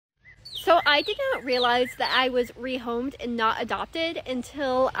So I did not realize that I was rehomed and not adopted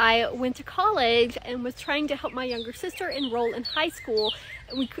until I went to college and was trying to help my younger sister enroll in high school.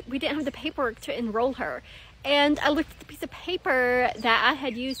 We didn't have the paperwork to enroll her. And I looked at the piece of paper that I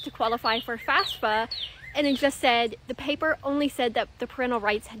had used to qualify for FAFSA, and it just said, the paper only said that the parental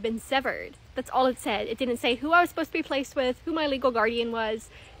rights had been severed. That's all it said. It didn't say who I was supposed to be placed with, who my legal guardian was,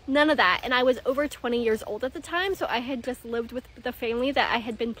 none of that. And I was over 20 years old at the time, so I had just lived with the family that I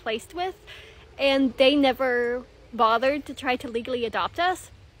had been placed with, and they never bothered to try to legally adopt us.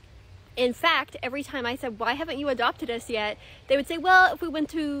 In fact, every time I said, why haven't you adopted us yet? They would say, well, if we went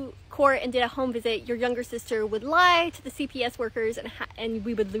to court and did a home visit, your younger sister would lie to the CPS workers and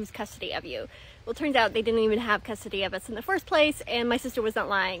we would lose custody of you. Well, it turns out they didn't even have custody of us in the first place, and my sister was not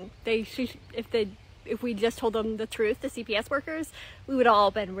lying. If we just told them the truth, the CPS workers, we would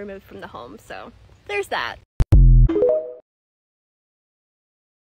all been removed from the home. So there's that.